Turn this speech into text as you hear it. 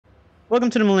Welcome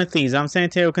to the Moonlit Thieves. I'm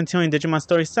Sanitaro, continuing Digimon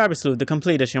Story Cyber Sleuth, the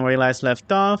complete edition where we last left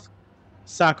off.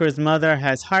 Sakura's mother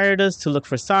has hired us to look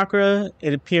for Sakura.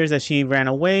 It appears that she ran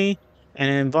away, and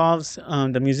it involves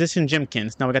the musician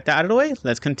Jimkins. Now we got that out of the way,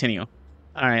 let's continue.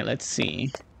 Alright, let's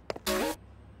see.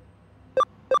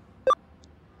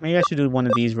 Maybe I should do one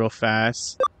of these real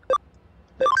fast.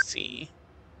 Let's see.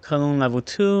 Kaloon level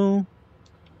 2.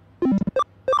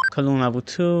 Kaloon level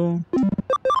 2.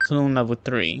 Kaloon level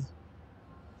 3.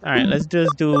 Alright, let's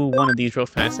just do one of these real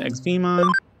fast. XVmon.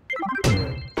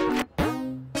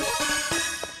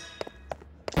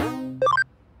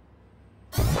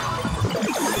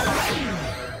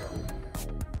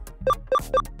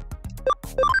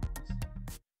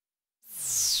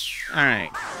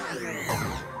 Alright.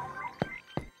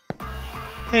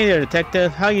 Hey there,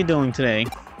 detective. How you doing today?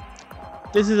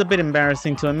 This is a bit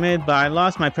embarrassing to admit, but I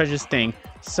lost my precious thing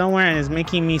somewhere and it's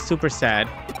making me super sad.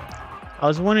 I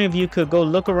was wondering if you could go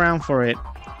look around for it.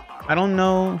 I don't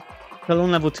know. Kaloon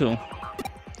level 2.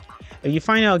 If you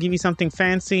find it, I'll give you something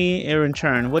fancy in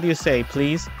return. What do you say,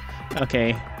 please?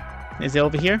 Okay. Is it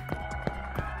over here?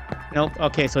 Nope.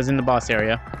 Okay, so it's in the boss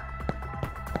area.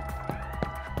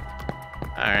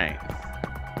 Alright.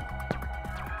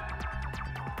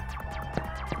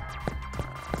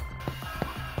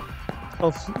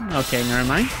 Oh, okay, never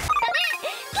mind.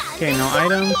 Okay, no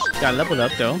items. Got leveled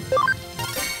up, though.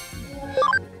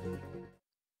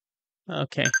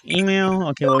 Okay, email.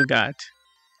 Okay, what we got?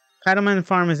 Paddleman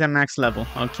Farm is at max level.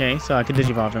 Okay, so I could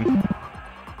digivolve him.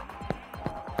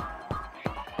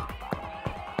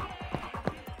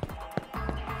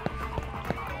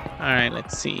 Alright,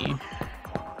 let's see.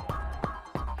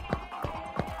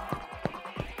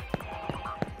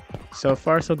 So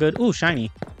far, so good. Ooh, shiny.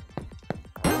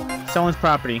 Someone's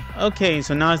property. Okay,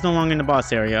 so now it's no longer in the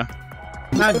boss area.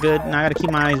 Not good. Now I gotta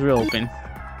keep my eyes real open.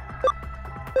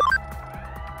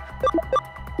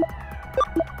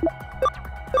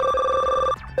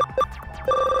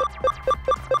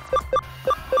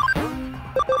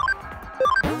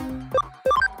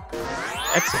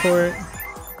 Export.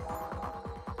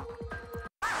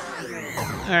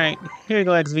 Alright, here you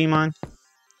go, XVmon.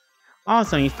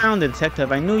 Awesome, you found the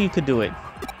detective. I knew you could do it.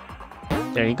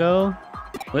 There you go.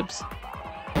 Whoops.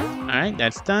 Alright,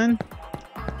 that's done.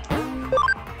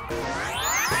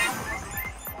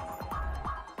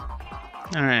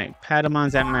 Alright,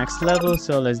 Padamon's at max level,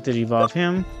 so let's digivolve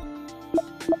him.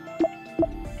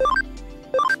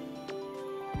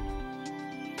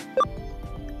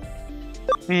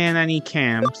 And I need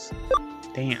cams.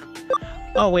 Damn.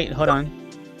 Oh, wait, hold on.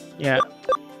 Yeah,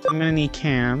 I'm gonna need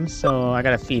cams, so I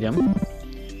gotta feed him.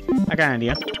 I got an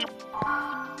idea.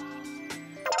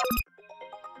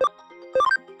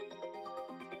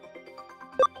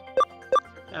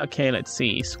 Okay, let's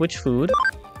see. Switch food.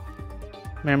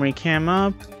 Memory cam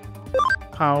up.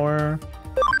 Power.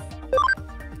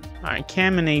 Alright,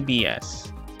 cam and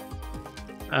ABS.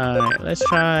 Alright, let's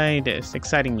try this.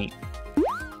 Exciting meat.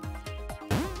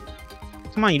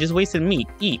 Come on, you just wasted meat.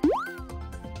 Eat.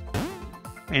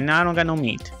 And now I don't got no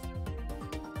meat.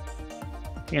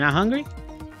 You're not hungry?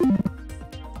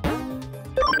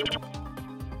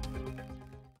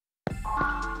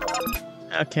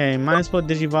 Okay, might as well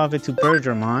digivolve it to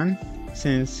Bergermon,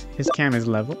 since his cam is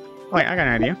level. Wait, I got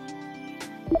an idea.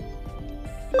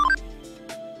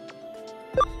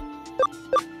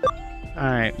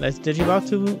 Alright, let's digivolve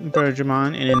to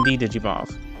Bergermon and then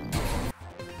de-digivolve.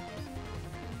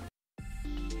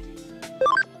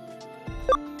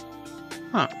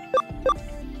 Huh.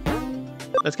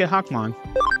 Let's get Hawkmon.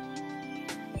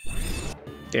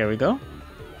 There we go.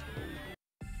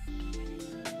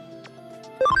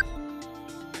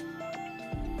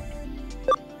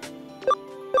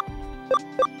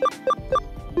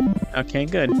 Okay,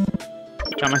 good.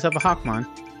 Got myself a Hawkmon.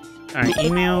 Alright,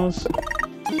 emails.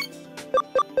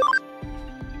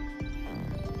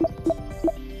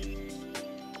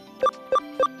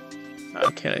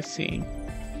 Okay, let's see.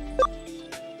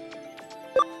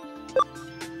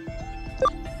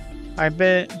 I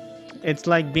bet it's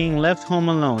like being left home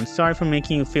alone. Sorry for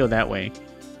making you feel that way.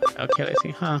 Okay, let's see.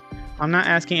 Huh. I'm not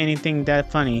asking anything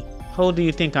that funny. How old do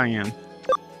you think I am?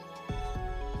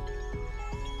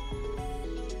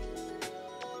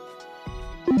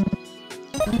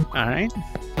 Alright.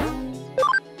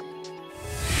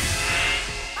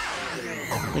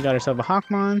 We got ourselves a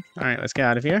Hawkmon. Alright, let's get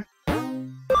out of here.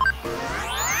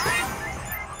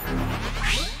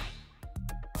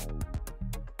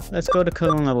 Let's go to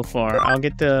Kaloon level 4. I'll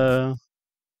get the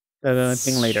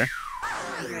thing later.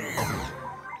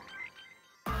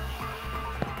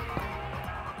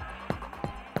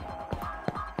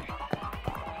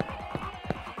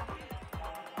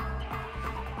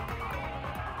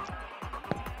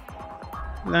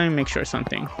 Let me make sure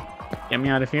something. Get me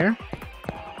out of here.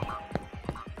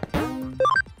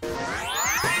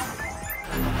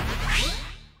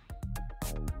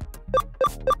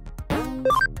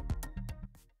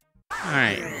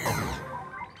 Alright.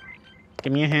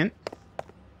 Give me a hint.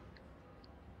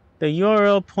 The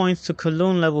URL points to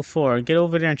Kaloon level 4. Get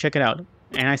over there and check it out.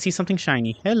 And I see something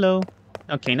shiny. Hello.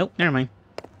 Okay, nope, never mind.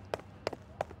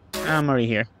 I'm already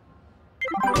here.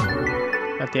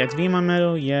 Got the XVmon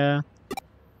medal, yeah.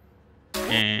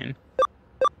 And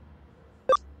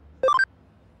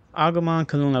Agumon,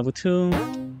 Kaloon level 2.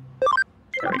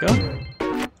 There we go.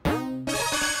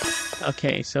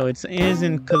 Okay, so it is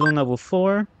in Kaloon level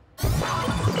 4.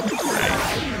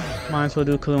 Right. Might as well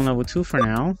do Kaloon level 2 for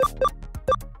now.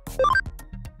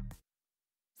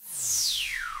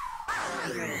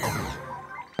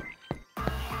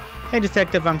 Hey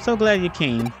detective, I'm so glad you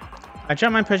came. I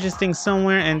dropped my precious thing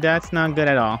somewhere and that's not good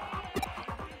at all.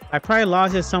 I probably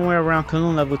lost it somewhere around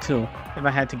Kaloon level 2, if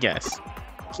I had to guess.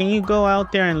 Can you go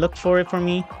out there and look for it for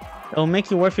me? It'll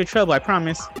make you worth your trouble, I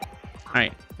promise.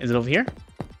 Alright, is it over here?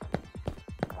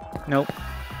 Nope.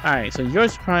 Alright, so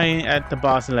yours probably at the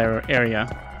boss area,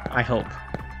 I hope.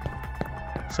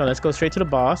 So let's go straight to the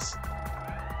boss.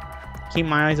 Keep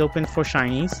my eyes open for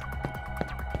shinies.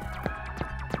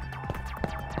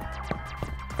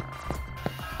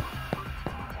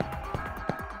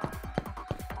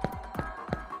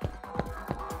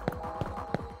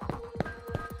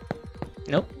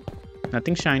 Nope,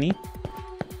 nothing shiny.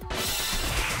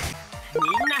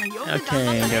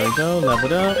 Okay, there we go.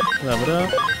 Leveled up, leveled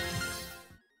up.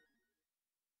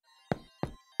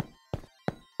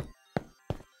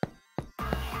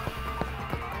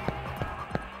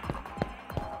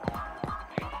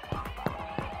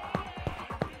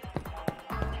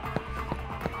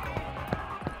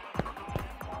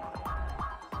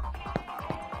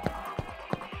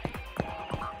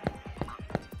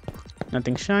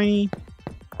 Nothing shiny.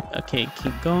 Okay,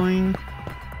 keep going.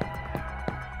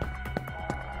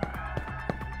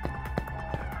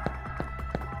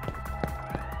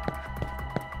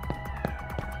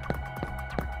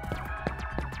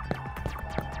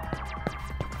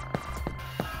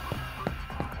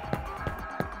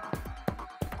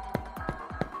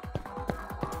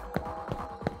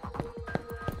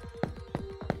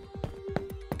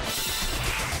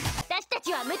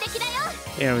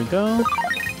 There we go.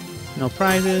 No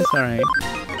prizes. Alright.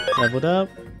 Leveled up.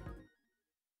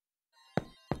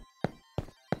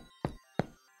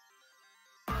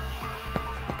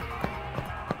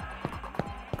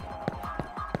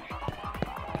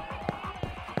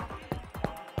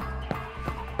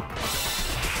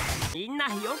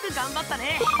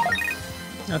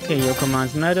 Okay,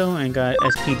 Yokomon's medal and got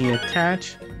SPD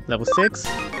attach. Level 6.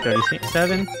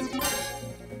 37.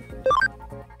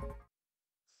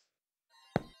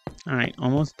 Alright,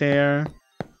 almost there.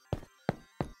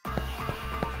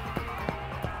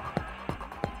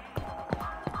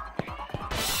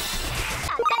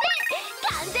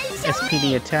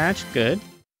 SPD attached, good.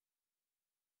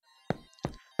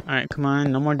 Alright, come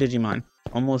on, no more Digimon.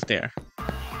 Almost there.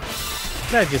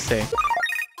 What did I just say?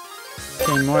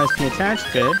 Okay, more SP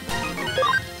attached, good.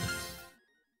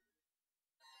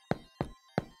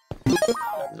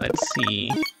 Let's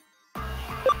see.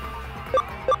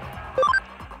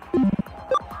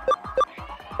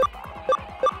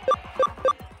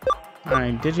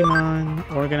 Alright,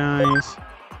 Digimon, organize.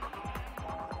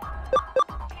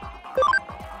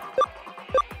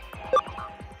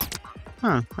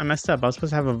 Huh, I messed up. I was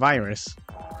supposed to have a virus.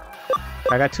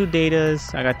 I got 2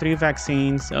 datas, I got 3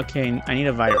 vaccines. Okay, I need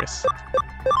a virus.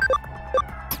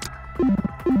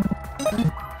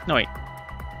 No, wait.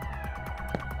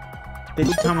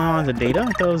 Digitomon's a data?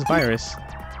 I thought it was virus.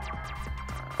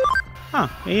 Huh,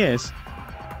 he is.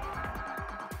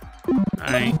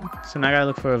 Alright, so now I gotta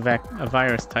look for a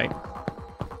virus type.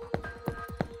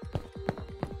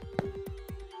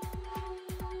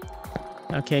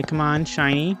 Okay, come on,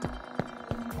 shiny.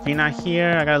 If you're not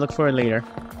here, I gotta look for it later.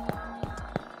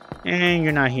 And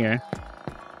you're not here.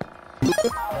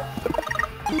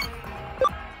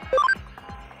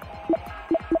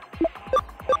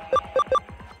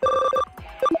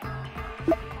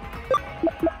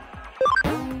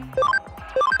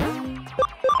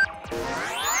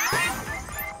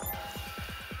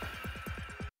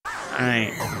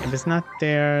 Alright, if it's not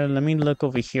there, let me look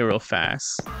over here real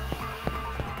fast.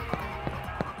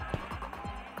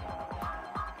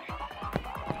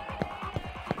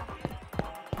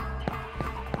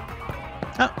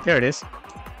 Oh, there it is.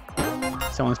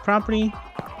 Someone's property.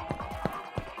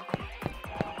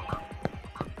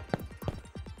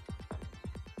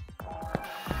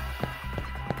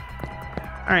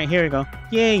 Alright, here we go.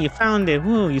 Yay, you found it.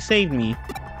 Woo, you saved me.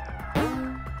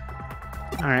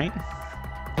 Alright.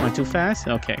 Went too fast?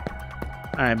 Okay.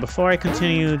 Alright, before I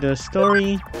continue the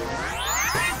story,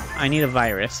 I need a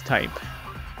virus type.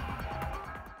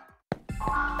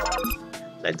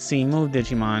 Let's see, move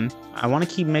Digimon. I want to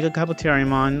keep Mega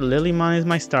Kabuterimon. Lilymon is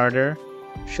my starter.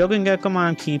 Shogun Gekomon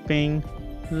I'm keeping.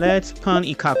 Let's pun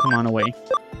Ikakumon away.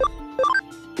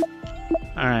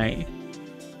 Alright.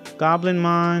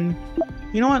 Goblinmon.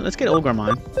 You know what? Let's get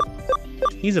Ogremon.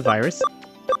 He's a virus.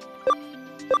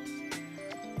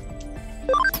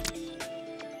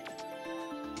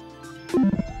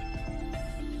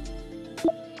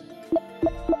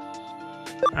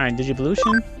 Alright,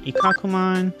 Digivolution.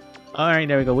 Ikakumon. Alright,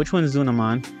 there we go. Which one's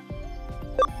Zunamon?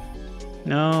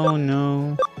 No,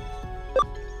 no.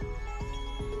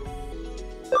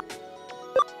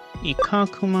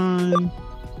 Ikakumon.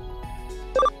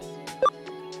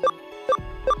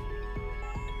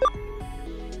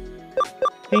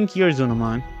 I think you're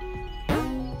Zunamon.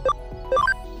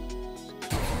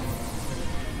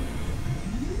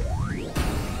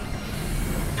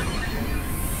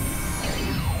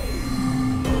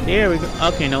 There we go.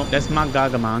 Okay, no, that's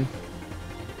Magagamon.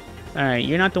 Alright,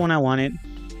 you're not the one I wanted.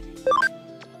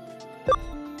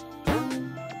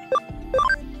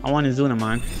 I wanted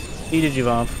Zunamon. He did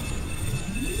evolve.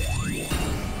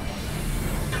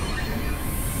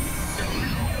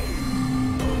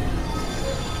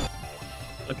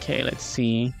 Okay, let's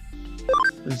see.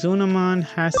 Zunamon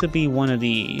has to be one of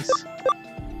these.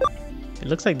 It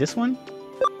looks like this one?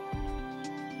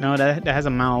 No, that has a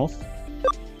mouth.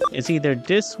 It's either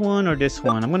this one or this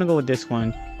one. I'm gonna go with this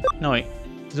one. No, wait.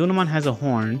 Zunamon has a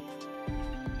horn.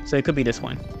 So it could be this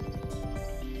one.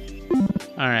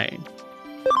 Alright.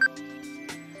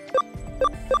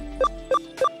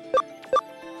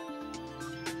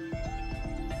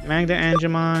 Magda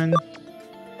Angemon.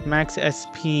 Max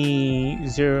SP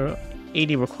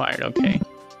 080 required. Okay.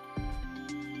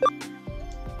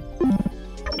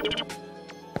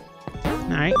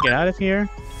 Alright, get out of here.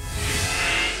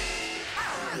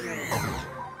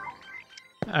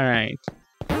 Alright.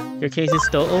 Your case is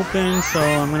still open, so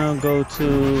I'm gonna go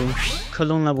to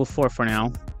Kaloon level 4 for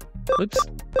now. Oops.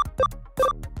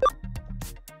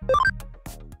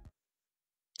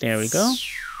 There we go.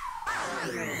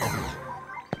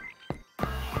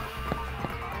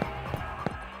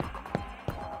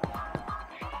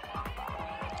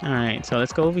 Alright, so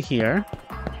let's go over here.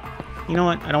 You know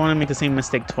what? I don't want to make the same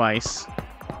mistake twice.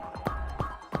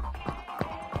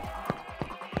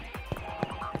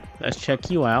 Let's check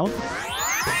you out.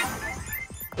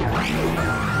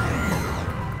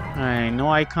 Alright, no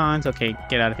icons. Okay,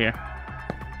 get out of here.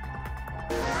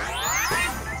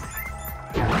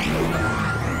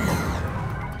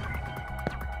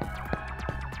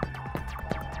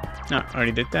 No,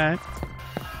 already did that.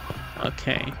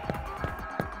 Okay.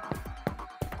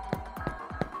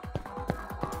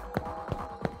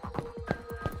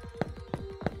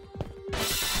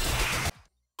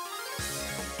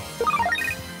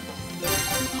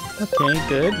 Okay,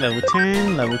 good. Level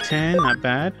 10, not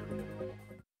bad.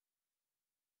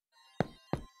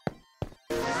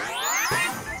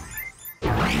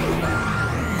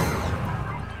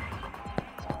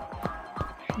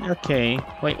 Okay,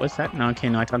 wait, what's that? No, okay,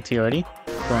 no, I talked to you already.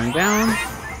 Going down.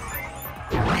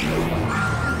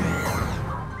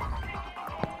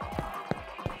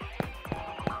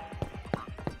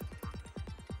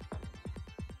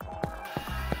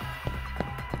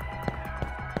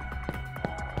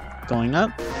 Going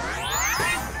up.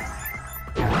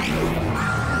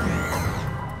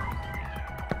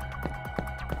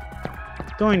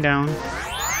 Going down.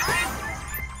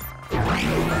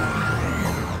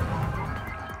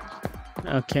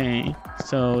 Okay,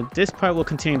 so this part will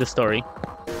continue the story.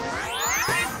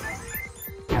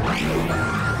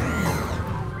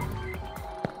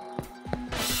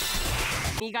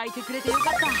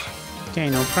 Okay,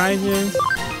 no prizes.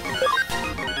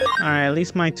 Alright, at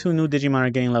least my 2 new Digimon are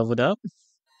getting leveled up.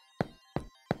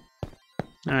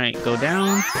 Alright, go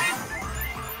down.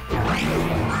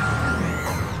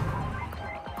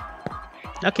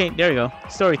 Okay, there we go.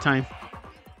 Story time.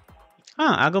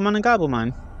 Ah, Agumon and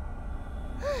Gabumon.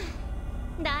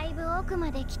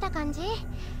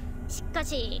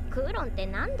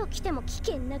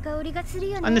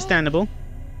 Understandable.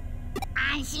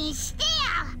 安心してよ。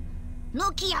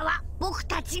ノキアは僕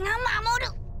たちが守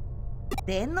る。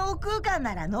電脳空間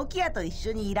ならノキアと一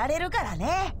緒にいられるからね。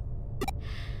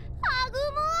アグ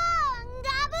モン、ガ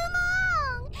ブ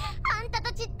モン、あんた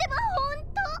たちってば本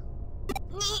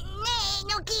当。ね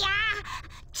えノキア、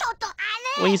ちょっとあ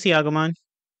れ。What do you see, Agumon?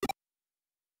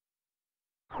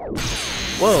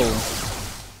 Whoa.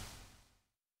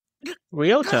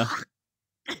 Ryota.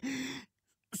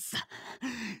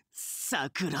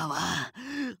 桜は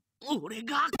俺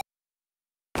が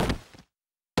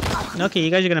Okay,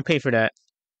 you guys are gonna pay for that.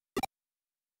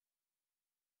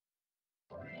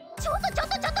 ちょっとスト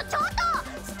ッ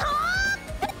プ。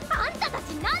あんたた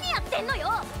ち何やってんのよ。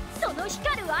その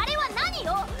光るあれは何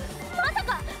よ。まさ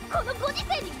かこのご時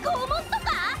世に拷問と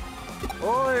か。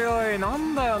おいおい、な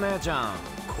んだよ姉ちゃん、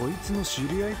こいつの知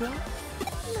り合いか。なん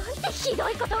てひど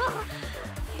いことを。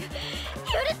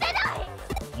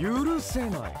許せ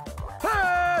ない。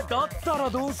だったら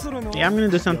どうするの。 Yeah, I'm gonna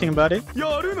do something about it.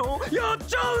 やるの？やっ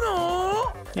ちゃう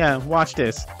の？ Yeah, watch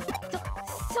this.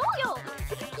 そうよ。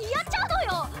やっちゃうの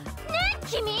よ。ね、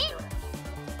君。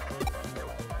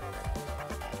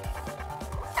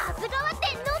さすがは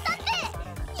天皇だっ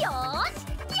て。よーし、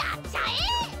やっちゃ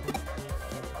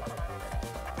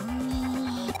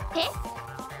え。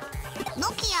ノ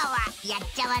キアはやっ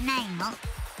ちゃわないの？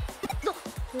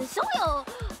そうよ。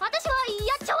私は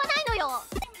やっちゃわないのよ。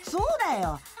そうだ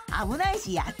よ。危ない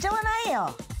しやっちゃわない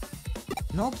よ。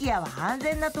ノキアは安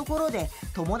全なところで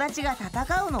友達が戦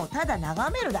うのをただ眺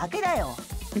めるだけだよ。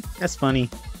That's funny.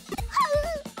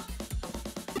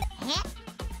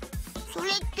 それ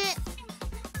って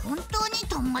本当に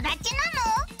友達なの？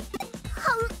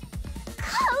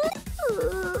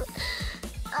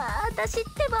私っ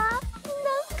てばなんか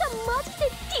マジで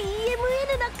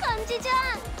TMN な感じじゃ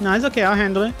ん。 No, it's okay. I'll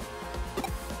handle it.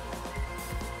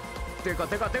 てか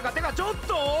ちょっ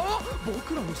と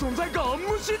僕らの存在ガン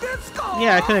無視ですか？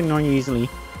 Yeah, I could ignore you easily.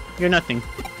 You're nothing.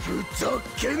 ふざ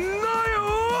けんなよ。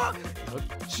や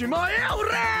っちまえ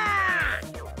俺。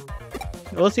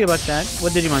 We'll see about that.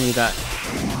 What Digimon you got?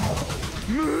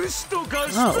 虫とか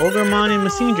Oh, Ogremon and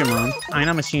Machinedramon. I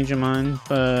know Machinedramon,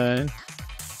 but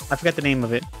I forgot the name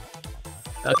of it.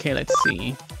 Okay, let's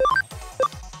see.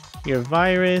 Your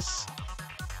virus.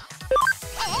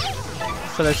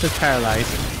 So that's just paralyzed.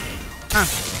 Ah,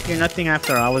 you're nothing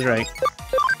after all. I was right.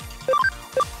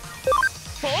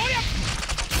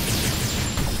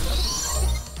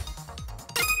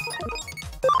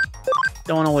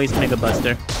 Don't want to waste Mega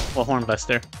Buster or Horn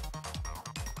Buster.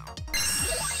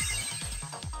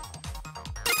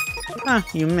 Ah,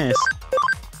 you missed.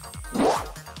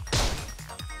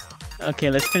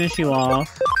 Okay, let's finish you off.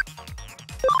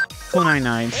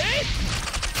 299.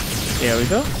 There we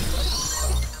go.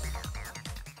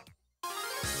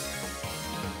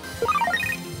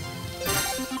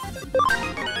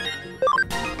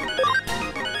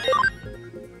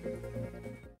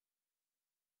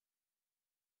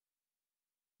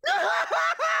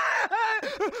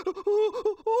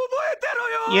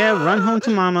 Yeah, run home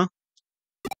to mama.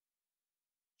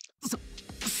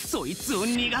 そいつを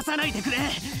逃がさないでくれ。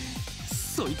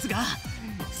そいつが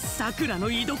さくらの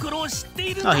居所を知って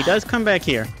いるんだ。 Oh, he does come back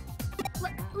here.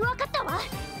 わかったわ。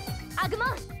アグモン、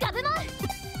ガブモン。ガッ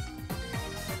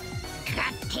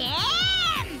テ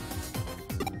ー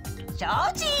ン承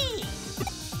知。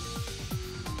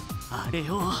あれ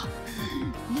を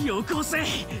よこせ。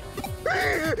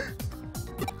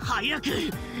早く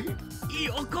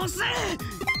よこせ。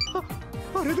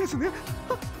あれですね。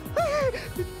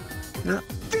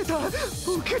出た。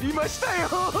送りましたよ。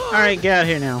 Alright, get out of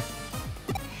here now.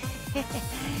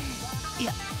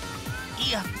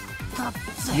 やった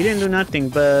ぜ。 You didn't do nothing,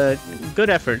 but good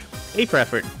effort. A for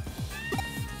effort.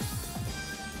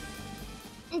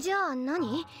 じゃあ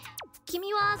何？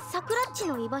君はサクラッチ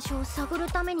の居場所を探る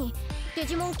ためにデ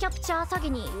ジモンキャプチャー詐欺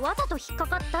にわざと引っか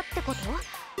かったってこと？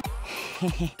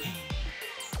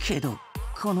けど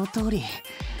この通り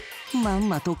まん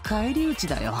まと返り討ち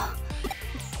だよ。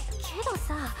けど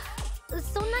さ、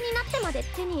そんなになってまで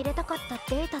手に入れたかった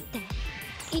データって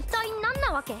一体何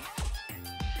なわけ？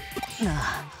な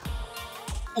あ、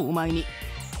お前に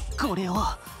これを。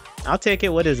 I'll take it.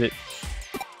 What is it?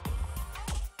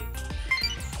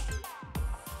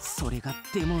 それが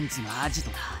デモンズのアジ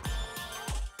トだ。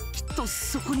きっと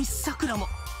そこにサクラも。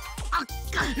あっ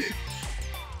か。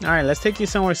 Alright, let's take you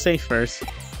somewhere safe first.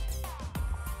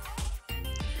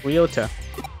 Ryota.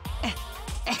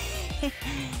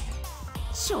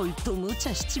 ちょいと無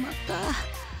茶しちまっ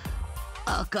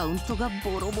た。アカウントが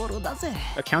ボロボロだぜ。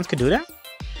 Accounts could do that?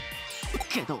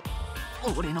 けど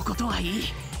俺のことはいい。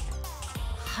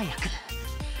早く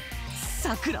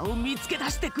サクラを見つけ出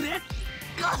してくれ。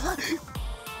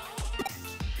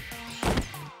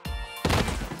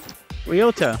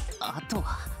Ryota. あと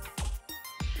は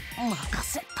任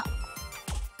せた。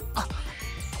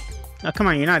 Oh, come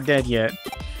on, you're not dead yet.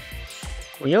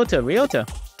 Ryota.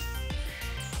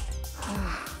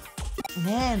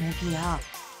 ねえノキア、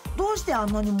どうしてあ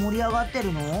んなに盛り上がって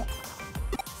るの？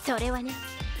それはね、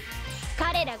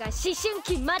彼らが思春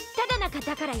期真っ只中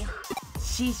だからよ。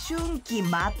思春期真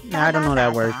っ I 只 don't know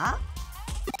that 中 word. だ。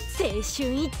青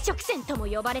春一直線とも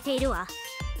呼ばれているわ。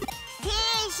青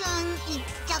春一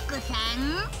直線？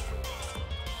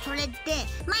それって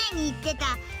前に言ってた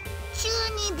中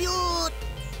二病。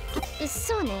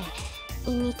そうね、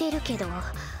似てるけど、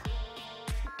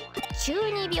中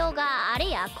二病があれ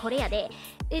やこれやで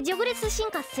序列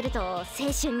進化すると青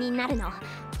春になるの。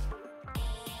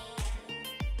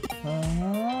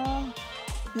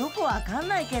よくわかん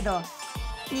ないけど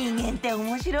人間って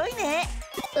面白いね。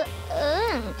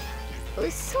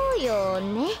そうよ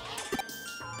ね。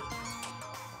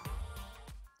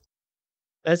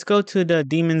Let's go to the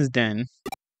demon's den.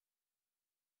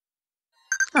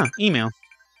 Huh, email.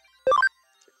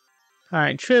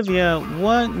 Alright, trivia.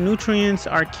 What nutrients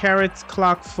are carrots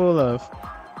chock full of?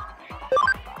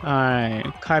 Alright,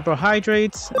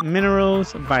 carbohydrates,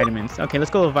 minerals, vitamins. Okay,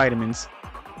 let's go with vitamins.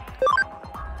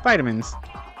 Vitamins.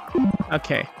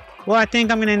 Okay. Well, I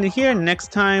think I'm going to end it here.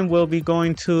 Next time, we'll be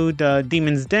going to the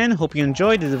demon's den. Hope you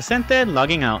enjoyed. This is Vicente,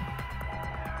 logging out.